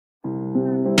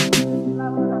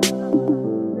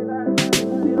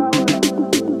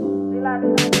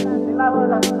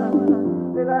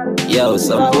Yo,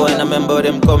 some boy, I remember where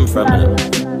them come from.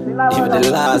 Even the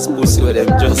last pussy where them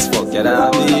just fuck, you know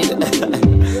what I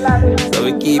mean? So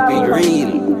we keep it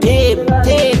real. Team.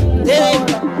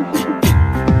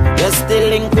 You still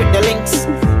link with the links.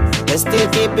 You still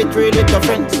keep it real with your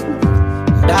friends.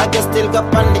 Dog, you still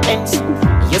got on the ends.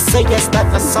 You say yes,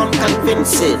 that the sound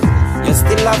convincing. You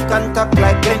still have contact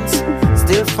like Glens.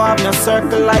 Still form your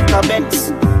circle like a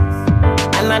Benz.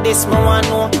 And at this moment,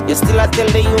 no, you still a tell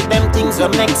the youth them things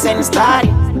don't make sense, dad.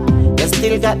 You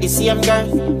still got the same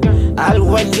girl, all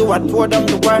when you are tore down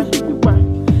the world.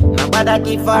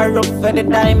 Nobody give her up for the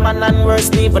diamond and worse,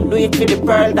 never do it for the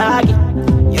pearl, dog.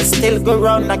 You still go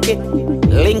round the kid,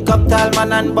 link up tall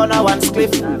man and bun a one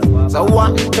spliff. So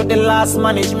what to the last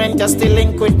management, you still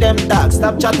link with them dogs.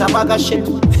 Stop chat a bag of shit.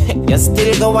 You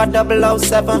still go a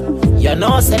 007. You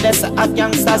know say there's a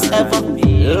gangsters ever.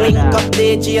 Link up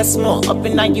DJ Smo up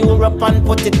in a Europe and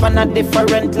put it on a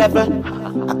different level.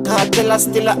 A cartel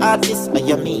still a artist, what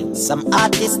you mean? Some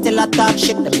artists still a talk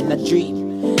shit, them in a dream.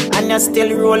 And you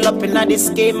still roll up in a this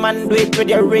game and do it with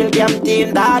your real damn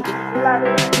team, doggy.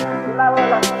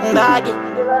 Doggy.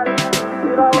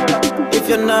 If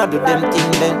you not do them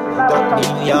thing then, you don't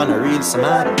mean you're not real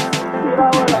smart.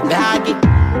 Doggy.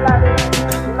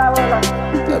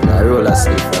 Got my roller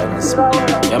sleep from this.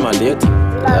 Yeah man, do you think?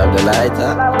 You have the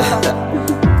lighter?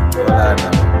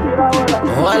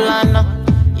 Hold on now.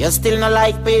 You still not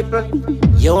like people.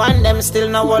 You and them still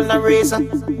not want no reason.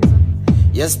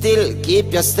 You still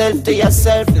keep yourself to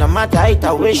yourself, no matter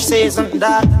how wish season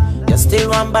that. You still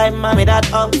want buy mommy that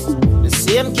house. The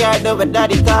same car that with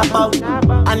daddy talk about.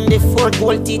 And the 4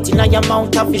 gold teeth in your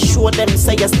mouth have to show them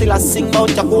say you still a sing about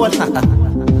your goal.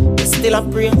 You still a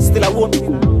pray, still a work.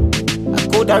 I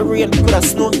coulda rain, coulda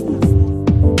snow.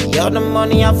 You the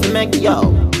money have to make,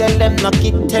 yo. Tell them no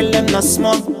kid, tell them no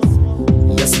small.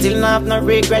 You still not have no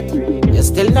regret. You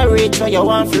still not reach where you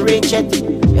want to reach it.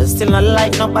 You still not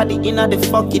like nobody in the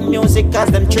fucking music, cause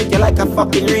them treat you like a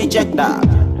fucking reject, dog.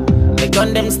 Me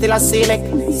gun them still a select.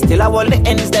 Still a hold the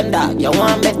ends them, dog. You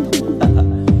want me?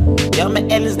 Yo, me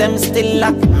ends them still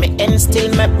lock. Me ends still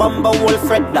me bumble wolf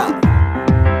fret, dog.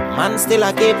 Man still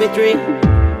a keep it real.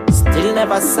 Still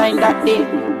never sign that deal.